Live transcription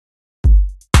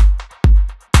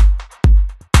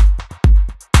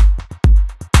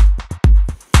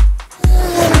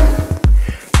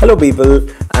Hello people,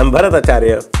 I'm Bharat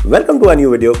Acharya. Welcome to a new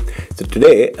video. So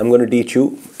today I'm going to teach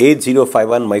you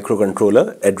 8051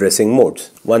 microcontroller addressing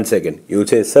modes. One second, you'll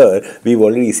say, sir, we've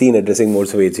already seen addressing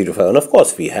modes of 8051. Of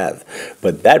course we have,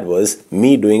 but that was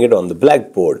me doing it on the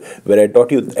blackboard where I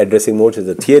taught you addressing modes as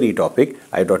a theory topic.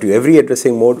 I taught you every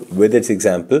addressing mode with its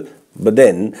example. But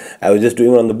then I was just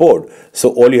doing it on the board.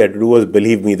 So all you had to do was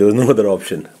believe me, there was no other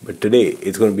option. But today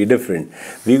it's going to be different.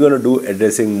 We're going to do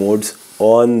addressing modes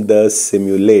on the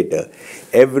simulator.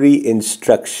 Every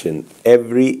instruction,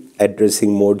 every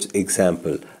addressing modes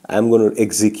example, I'm going to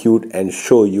execute and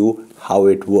show you how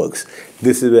it works.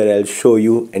 This is where I'll show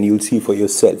you and you'll see for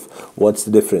yourself what's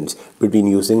the difference between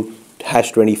using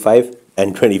 #25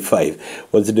 and 25.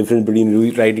 What's the difference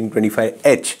between writing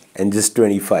 25H and just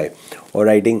 25, or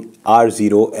writing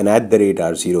R0 and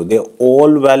 @R0? They're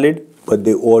all valid, but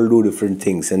they all do different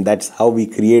things, and that's how we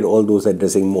create all those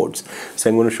addressing modes. So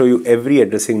I'm going to show you every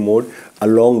addressing mode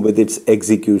along with its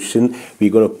execution. We're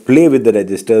going to play with the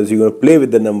registers, you're going to play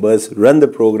with the numbers, run the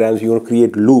programs, you're going to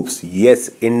create loops. Yes,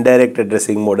 indirect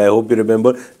addressing mode. I hope you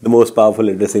remember the most powerful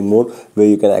addressing mode where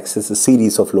you can access a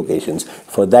series of locations.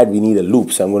 For that we need a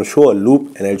loop. So I'm going to show a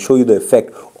loop and I'll show you the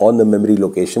effect on the memory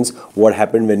locations, what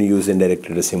happened when you use indirect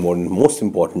addressing mode, and most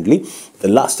importantly the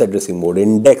last addressing mode,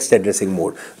 indexed addressing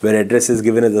mode, where address is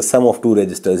given as the sum of two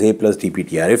registers, A plus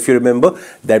DPTR. If you remember,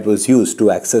 that was used to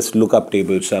access lookup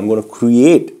tables. So I'm going to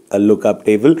create a lookup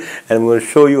table and I'm going to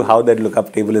show you how that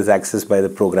lookup table is accessed by the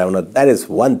program. Now that is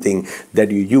one thing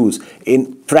that you use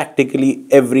in practically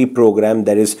every program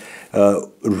that is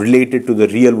related to the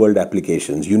real world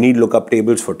applications. You need lookup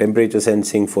tables for temperature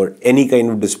sensing, for any kind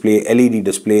of display, LED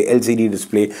display, LCD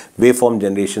display, waveform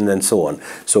generation and so on.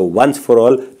 So once for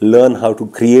all, learn how to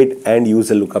create and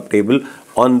use a lookup table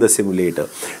on the simulator.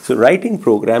 So writing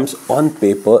programs on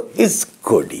paper is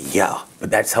good, yeah,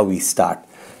 but that's how we start.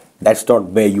 That's not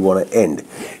where you want to end.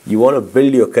 You want to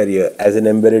build your career as an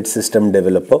embedded system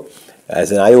developer,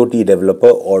 as an IoT developer,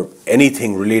 or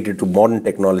anything related to modern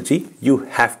technology. You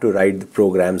have to write the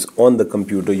programs on the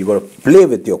computer. You got to play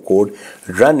with your code,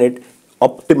 run it,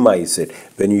 optimize it.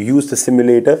 When you use the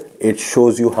simulator, it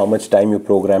shows you how much time your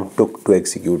program took to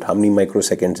execute, how many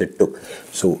microseconds it took.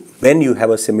 So when you have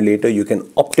a simulator, you can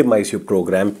optimize your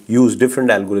program, use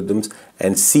different algorithms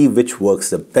and see which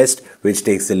works the best, which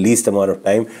takes the least amount of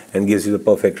time and gives you the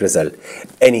perfect result.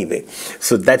 Anyway,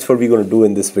 so that's what we're going to do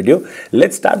in this video.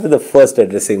 Let's start with the first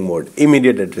addressing mode,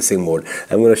 immediate addressing mode.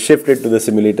 I'm going to shift it to the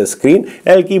simulator screen and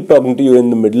I'll keep talking to you in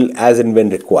the middle as and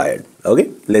when required. Okay,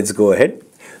 let's go ahead.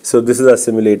 So this is our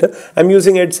simulator. I'm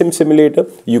using EdSim simulator.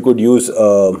 You could use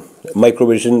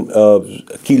Microvision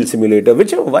Keel simulator,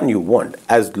 whichever one you want,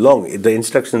 as long the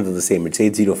instructions are the same. It's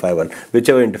 8051,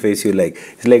 whichever interface you like.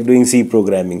 It's like doing C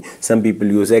programming. Some people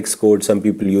use Xcode, some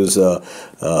people use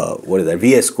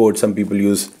VS Code, some people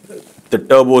use the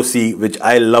Turbo C, which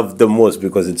I love the most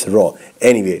because it's raw.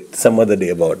 Anyway, some other day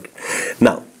about it.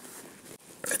 Now,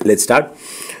 let's start.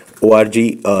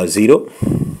 ORG 0.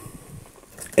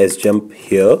 SJump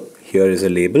here is a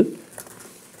label,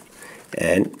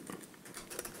 and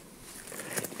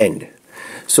end.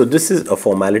 So this is a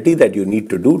formality that you need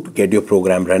to do to get your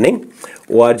program running.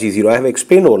 ORG0, I have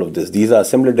explained all of this. These are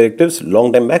assembler directives.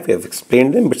 Long time back we have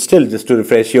explained them, but still just to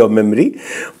refresh your memory,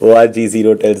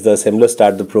 ORG0 tells the assembler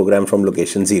start the program from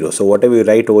location 0. So whatever you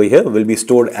write over here will be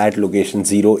stored at location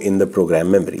 0 in the program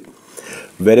memory.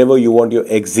 Wherever you want your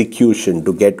execution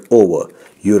to get over,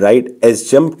 you write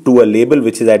sjump to a label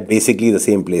which is at basically the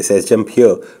same place. Sjump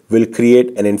here will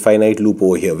create an infinite loop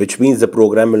over here, which means the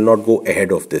program will not go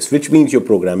ahead of this, which means your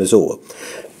program is over.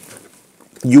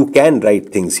 You can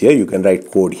write things here, you can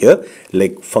write code here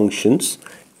like functions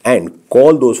and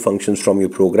call those functions from your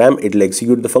program. It will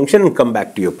execute the function and come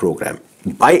back to your program.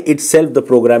 By itself, the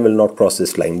program will not cross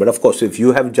this line. But of course, if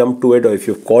you have jumped to it or if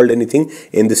you've called anything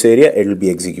in this area, it will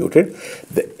be executed.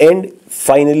 The end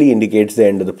finally indicates the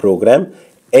end of the program.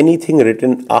 Anything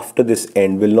written after this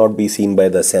end will not be seen by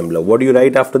the assembler. What do you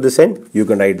write after this end? You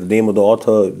can write the name of the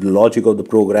author, the logic of the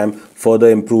program, further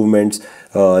improvements,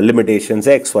 limitations,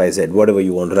 X, Y, Z, whatever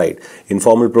you want to write. In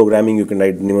formal programming, you can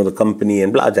write the name of the company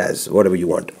and blah jazz, whatever you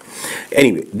want.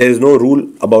 Anyway, there is no rule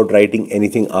about writing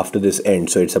anything after this end.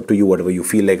 So it's up to you, whatever you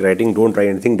feel like writing. Don't write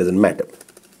anything, doesn't matter.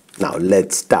 Now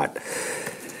let's start.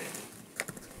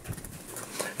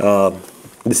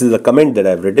 This is a comment that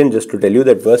I've written just to tell you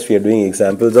that first we are doing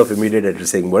examples of immediate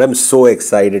addressing mode. I'm so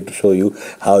excited to show you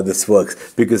how this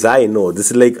works, because I know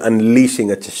this is like unleashing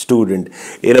a student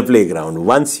in a playground.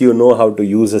 Once you know how to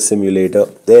use a simulator,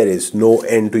 there is no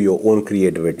end to your own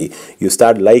creativity. You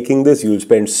start liking this, you'll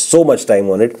spend so much time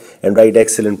on it and write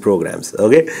excellent programs.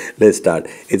 Okay, let's start.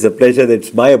 It's a pleasure.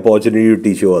 It's my opportunity to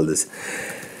teach you all this.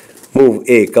 Move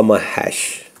a comma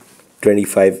hash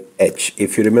 25H.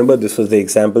 If you remember, this was the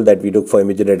example that we took for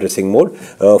immediate addressing mode.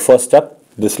 First up,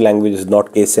 this language is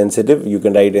not case sensitive. You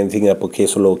can write anything in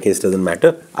uppercase or lowercase, doesn't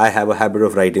matter. I have a habit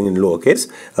of writing in lowercase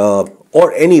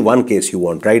or any one case you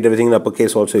want. Write everything in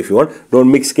uppercase also if you want.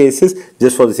 Don't mix cases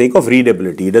just for the sake of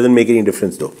readability. It doesn't make any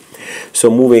difference though. So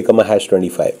move a comma hash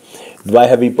 25. Why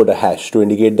have we put a hash? To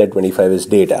indicate that 25 is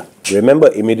data.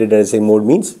 Remember, immediate addressing mode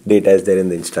means data is there in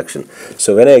the instruction.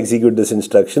 So when I execute this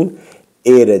instruction,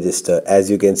 A register,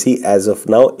 as you can see, as of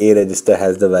now, A register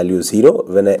has the value 0.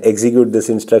 When I execute this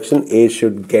instruction, A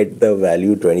should get the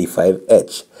value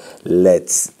 25H.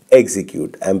 Let's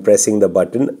execute. I'm pressing the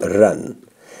button run.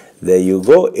 There you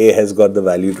go. A has got the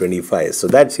value 25. So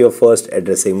that's your first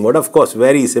addressing mode. Of course,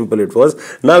 very simple it was.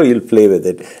 Now you'll play with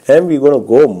it. And we're going to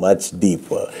go much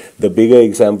deeper. The bigger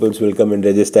examples will come in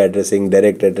register addressing,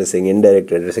 direct addressing,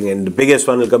 indirect addressing, and the biggest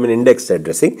one will come in index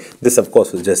addressing. This, of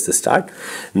course, was just the start.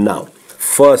 Now,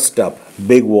 first up,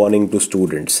 big warning to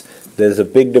students. There's a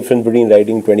big difference between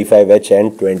writing 25H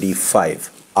and 25.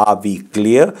 Are we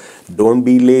clear? Don't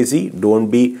be lazy. Don't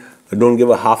give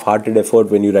a half-hearted effort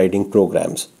when you're writing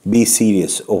programs. Be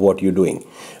serious of what you're doing.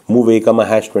 Move a comma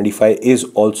hash 25 is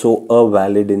also a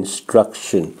valid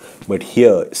instruction. But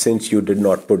here, since you did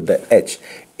not put the H,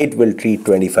 it will treat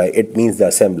 25. It means the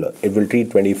assembler. It will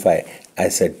treat 25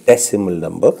 as a decimal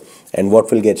number. And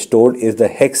what will get stored is the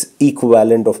hex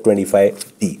equivalent of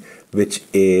 25D, which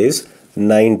is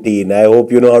 19. I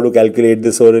hope you know how to calculate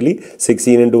this orally.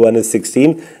 16 into 1 is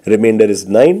 16. Remainder is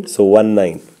 9. So 1,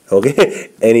 9. Okay.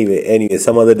 Anyway,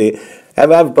 some other day.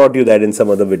 I've taught you that in some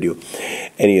other video.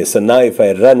 Anyway, so now if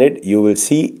I run it, you will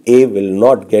see A will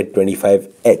not get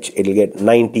 25H. It will get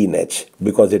 19H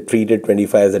because it treated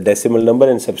 25 as a decimal number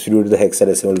and substituted the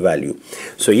hexadecimal value.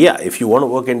 So yeah, if you want to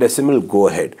work in decimal, go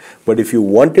ahead. But if you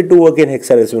wanted to work in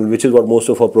hexadecimal, which is what most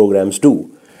of our programs do,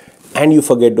 and you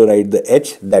forget to write the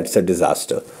H, that's a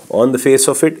disaster. On the face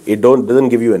of it, it doesn't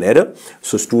give you an error.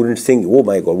 So students think, oh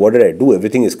my God, what did I do?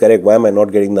 Everything is correct. Why am I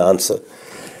not getting the answer?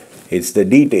 It's the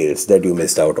details that you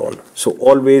missed out on. So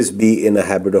always be in a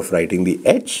habit of writing the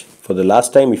H. For the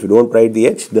last time, if you don't write the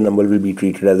H, the number will be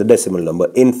treated as a decimal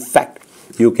number. In fact,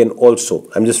 you can also,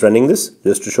 I'm just running this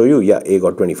just to show you, yeah, A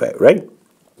got 25, right?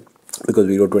 Because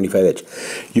we wrote 25H.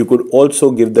 You could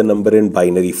also give the number in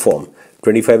binary form.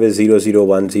 25 is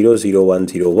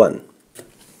 00100101.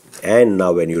 And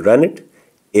now when you run it,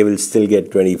 A will still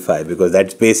get 25 because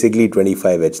that's basically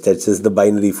 25H. That's just the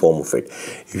binary form of it.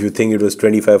 If you think it was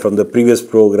 25 from the previous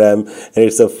program and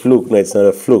it's a fluke, no, it's not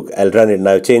a fluke. I'll run it.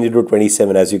 Now change it to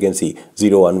 27 as you can see,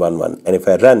 0111. And if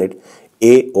I run it,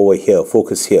 A over here,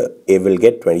 focus here, A will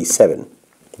get 27.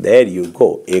 There you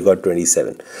go, A got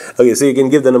 27. Okay, so you can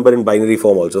give the number in binary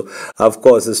form also. Of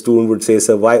course, a student would say,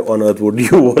 sir, why on earth would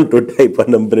you want to type a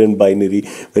number in binary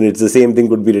when it's the same thing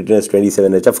could be written as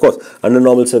 27H? Of course, under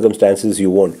normal circumstances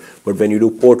you won't. But when you do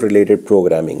port-related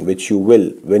programming, which you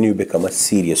will when you become a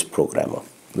serious programmer,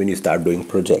 when you start doing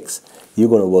projects, you're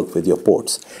going to work with your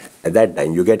ports. At that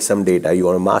time, you get some data, you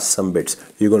want to mask some bits,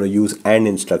 you're going to use AND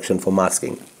instruction for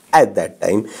masking. At that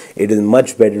time, it is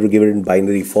much better to give it in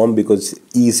binary form because it's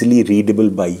easily readable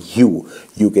by you.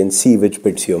 You can see which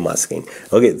bits you're masking.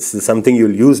 Okay, this is something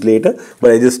you'll use later,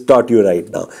 but I just taught you right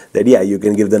now that yeah, you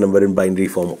can give the number in binary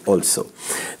form also.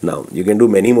 Now, you can do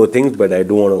many more things, but I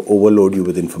don't want to overload you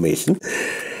with information.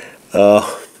 Now,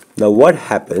 what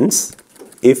happens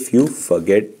if you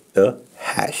forget the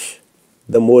hash?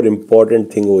 The more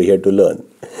important thing over here to learn.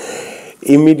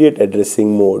 Immediate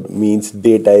addressing mode means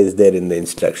data is there in the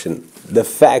instruction. The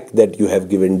fact that you have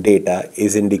given data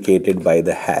is indicated by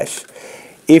the hash.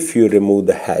 If you remove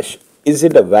the hash, is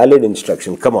it a valid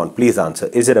instruction? Come on, please answer.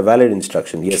 Is it a valid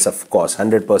instruction? Yes, of course,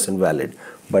 100% valid.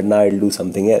 But now it'll do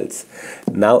something else.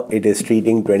 Now it is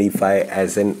treating 25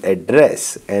 as an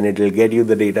address and it will get you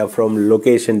the data from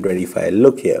location 25.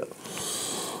 Look here.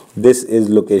 This is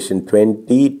location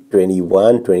 20,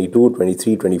 21, 22,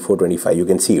 23, 24, 25. You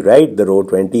can see, right? The row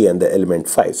 20 and the element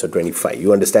 5. So 25.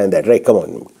 You understand that, right? Come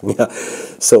on. Yeah.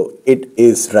 So it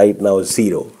is right now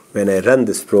 0. When I run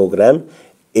this program,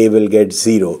 A will get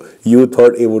 0. You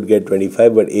thought A would get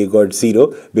 25, but A got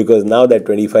 0 because now that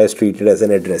 25 is treated as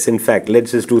an address. In fact,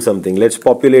 let's just do something. Let's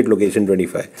populate location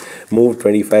 25. Move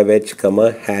 25H,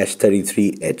 comma, hash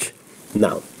 33H.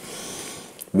 Now,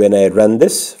 when I run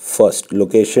this, first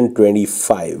location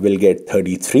 25 will get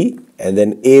 33, and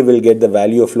then A will get the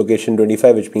value of location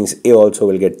 25, which means A also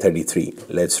will get 33.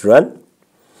 Let's run.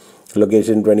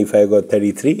 Location 25 got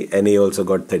 33 and A also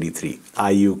got 33.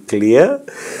 Are you clear?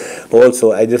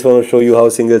 Also, I just want to show you how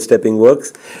single stepping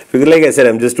works, because like I said,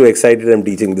 I'm just too excited I'm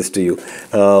teaching this to you.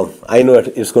 I know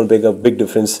it's going to make a big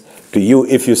difference to you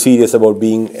if you're serious about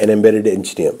being an embedded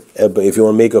engineer, if you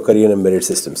want to make a career in embedded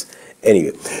systems.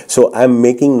 Anyway, so I'm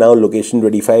making now location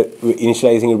 25,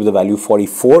 initializing it with the value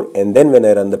 44, and then when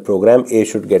I run the program, A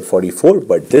should get 44,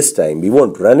 but this time we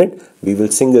won't run it, we will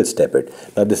single step it.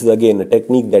 Now this is again a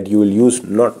technique that you will use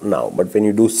not now, but when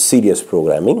you do serious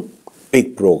programming,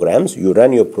 big programs, you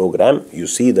run your program, you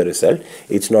see the result,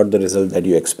 it's not the result that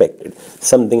you expected.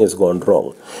 Something has gone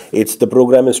wrong. The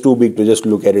program is too big to just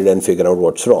look at it and figure out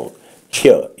what's wrong.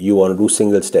 Here, you want to do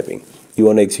single stepping. You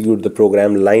want to execute the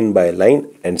program line by line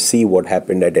and see what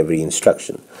happened at every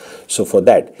instruction. So for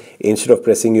that, instead of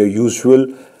pressing your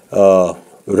usual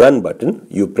run button,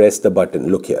 you press the button,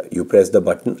 look here, you press the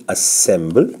button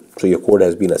assemble. So your code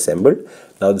has been assembled.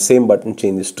 Now the same button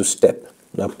changes to step.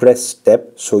 Now press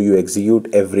step so you execute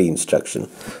every instruction.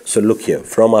 So look here,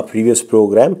 from our previous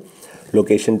program,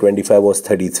 location 25 was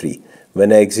 33.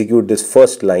 When I execute this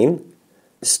first line,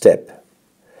 step,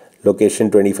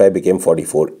 location 25 became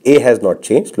 44. A has not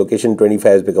changed, location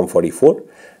 25 has become 44.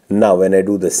 Now when I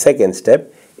do the second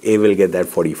step, A will get that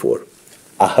 44.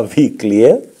 Are we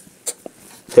clear?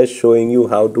 Just showing you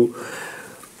how to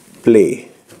play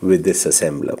with this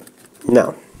assembler.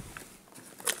 Now,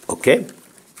 okay.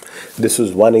 This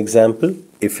was one example.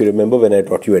 If you remember when I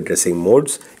taught you addressing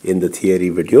modes in the theory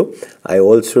video, I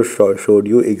also showed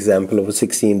you example of a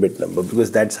 16-bit number,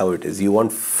 because that's how it is. You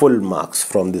want full marks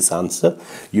from this answer.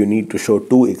 You need to show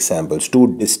two examples,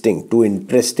 two distinct, two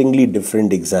interestingly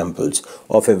different examples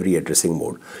of every addressing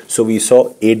mode. So we saw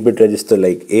 8-bit register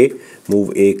like A,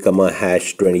 move A, comma,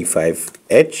 hash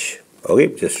 25H. Okay,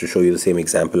 just to show you the same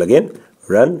example again.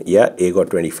 Run, yeah, A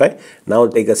got 25. Now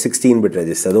take a 16-bit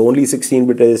register. The only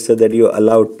 16-bit register that you're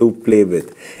allowed to play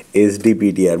with is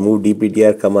DPTR. Move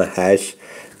DPTR, comma, hash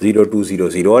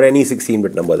 0200 or any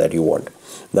 16-bit number that you want.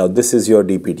 Now this is your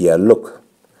DPTR. Look,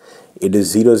 it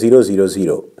is 0000.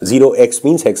 0x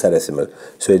means hexadecimal.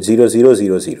 So it's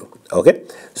 0000. Okay,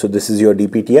 so this is your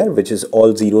DPTR, which is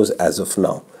all zeros as of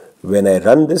now. When I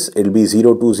run this, it will be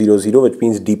 0200, which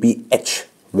means DPH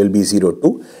will be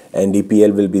 02 and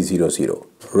DPL will be 00.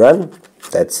 Run.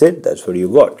 That's it. That's what you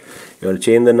got. You want to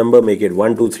change the number, make it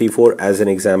 1, 2, 3, 4 as an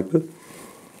example.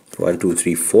 1, 2,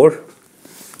 3, 4.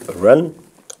 Run.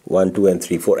 1, 2, and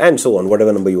 3, 4, and so on.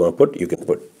 Whatever number you want to put, you can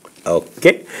put.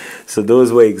 Okay. So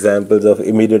those were examples of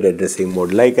immediate addressing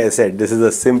mode. Like I said, this is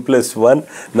the simplest one.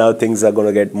 Now things are going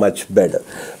to get much better.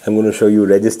 I'm going to show you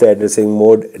register addressing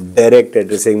mode, direct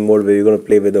addressing mode, where you're going to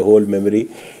play with the whole memory.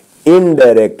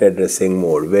 Indirect addressing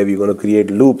mode, where we're going to create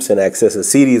loops and access a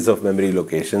series of memory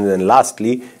locations, and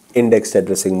lastly indexed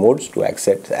addressing modes to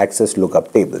access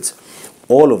lookup tables.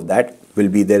 All of that will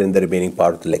be there in the remaining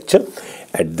part of the lecture.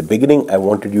 At the beginning, I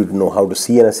wanted you to know how to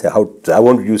see I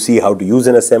wanted you to see how to use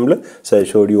an assembler, so I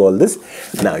showed you all this.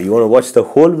 Now you want to watch the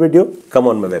whole video? Come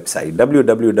on my website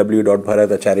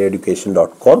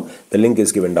www.bharatacharyaeducation.com. The link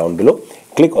is given down below.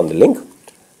 Click on the link.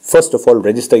 First of all,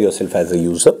 register yourself as a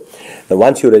user. Now,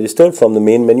 once you register, from the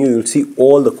main menu, you'll see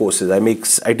all the courses. I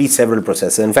teach several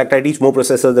processors. In fact, I teach more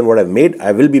processors than what I've made.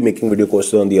 I will be making video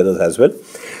courses on the others as well.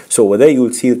 So over there, you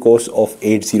will see the course of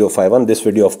 8051. This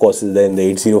video, of course, is there in the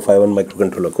 8051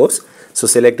 microcontroller course. So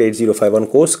select 8051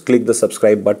 course, click the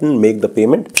subscribe button, make the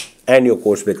payment, and your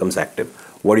course becomes active.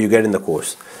 What do you get in the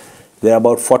course? There are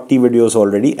about 40 videos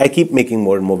already. I keep making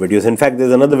more and more videos. In fact,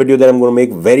 there's another video that I'm going to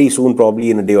make very soon, probably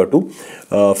in a day or two,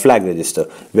 flag register,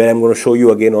 where I'm going to show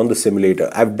you again on the simulator.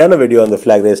 I've done a video on the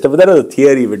flag register, but that is a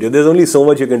theory video. There's only so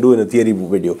much you can do in a theory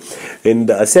video. In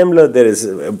the assembler,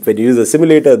 when you use a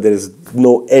simulator, there is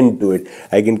no end to it.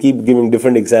 I can keep giving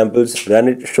different examples, run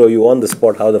it, show you on the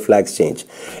spot how the flags change.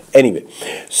 Anyway,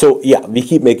 so yeah, we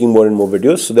keep making more and more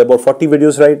videos. So there are about 40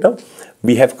 videos right now.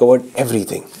 We have covered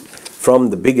everything.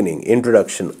 From the beginning,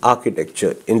 introduction,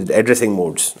 architecture, addressing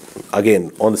modes,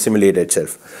 again on the simulator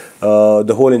itself,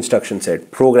 the whole instruction set,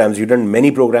 programs, you've done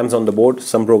many programs on the board,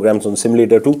 some programs on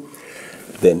simulator too,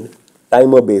 then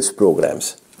timer based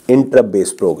programs, interrupt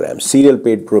based programs, serial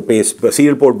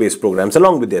port based programs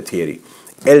along with their theory,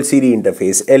 LCD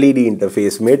interface, LED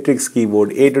interface, matrix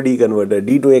keyboard, A to D converter,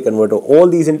 D to A converter, all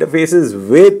these interfaces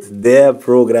with their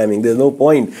programming. There's no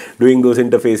point doing those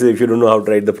interfaces if you don't know how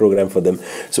to write the program for them.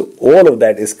 So all of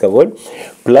that is covered.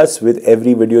 Plus, with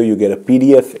every video you get a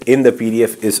PDF. In the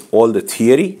PDF is all the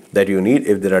theory that you need.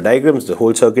 If there are diagrams, the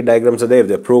whole circuit diagrams are there. If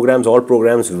there are programs, all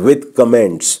programs with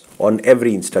comments on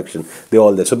every instruction, they're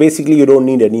all there. So basically you don't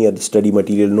need any other study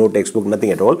material, no textbook, nothing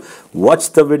at all.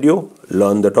 Watch the video,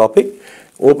 learn the topic,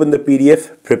 open the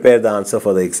PDF, prepare the answer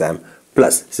for the exam.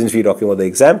 Plus, since we're talking about the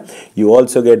exam, you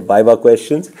also get VIVA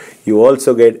questions, you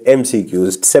also get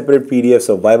MCQs, separate PDFs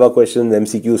of VIVA questions,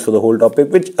 MCQs for the whole topic,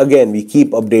 which again, we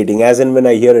keep updating. As and when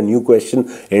I hear a new question,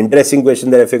 an interesting question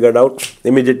that I figured out,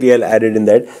 immediately I'll add it in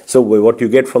that. So what you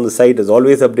get from the site is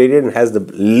always updated and has the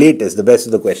latest, the best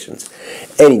of the questions.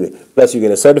 Anyway, plus you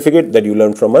get a certificate that you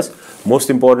learned from us. Most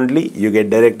importantly, you get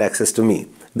direct access to me.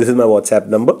 This is my WhatsApp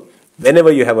number.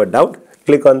 Whenever you have a doubt,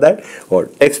 click on that or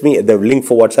text me. The link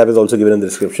for WhatsApp is also given in the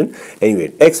description. Anyway,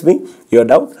 text me your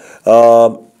doubt.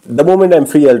 The moment I'm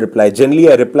free, I'll reply.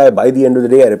 Generally, I reply by the end of the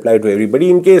day. I reply to everybody.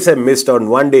 In case I missed on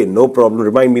one day, no problem.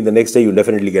 Remind me the next day, you'll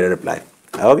definitely get a reply.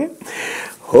 Okay?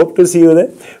 Hope to see you there.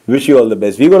 Wish you all the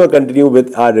best. We're going to continue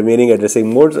with our remaining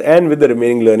addressing modes and with the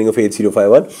remaining learning of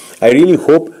 8051. I really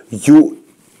hope you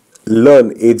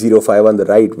learn 8051 the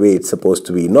right way it's supposed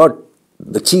to be. Not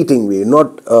the cheating way,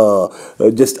 not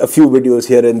just a few videos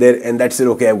here and there and that's it,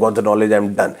 okay, I've got the knowledge,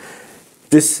 I'm done.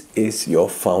 This is your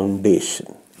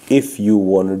foundation. If you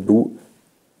want to do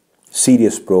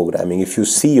serious programming, if you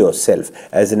see yourself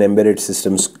as an embedded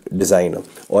systems designer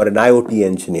or an IoT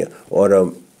engineer or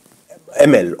a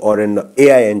ML or an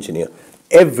AI engineer,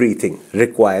 everything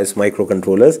requires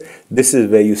microcontrollers. This is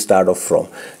where you start off from.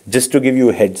 Just to give you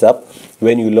a heads up,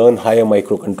 when you learn higher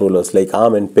microcontrollers like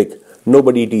ARM and PIC,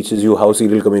 nobody teaches you how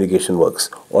serial communication works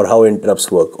or how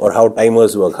interrupts work or how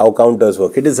timers work, how counters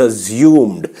work. It is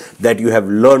assumed that you have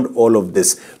learned all of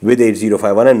this with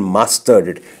 8051 and mastered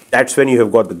it. That's when you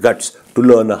have got the guts to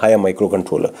learn a higher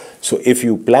microcontroller. So if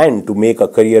you plan to make a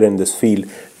career in this field,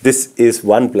 this is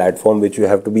one platform which you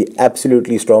have to be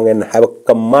absolutely strong and have a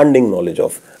commanding knowledge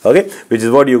of. Okay, which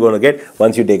is what you're going to get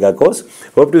once you take our course.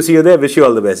 Hope to see you there. Wish you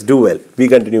all the best. Do well. We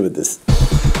continue with this.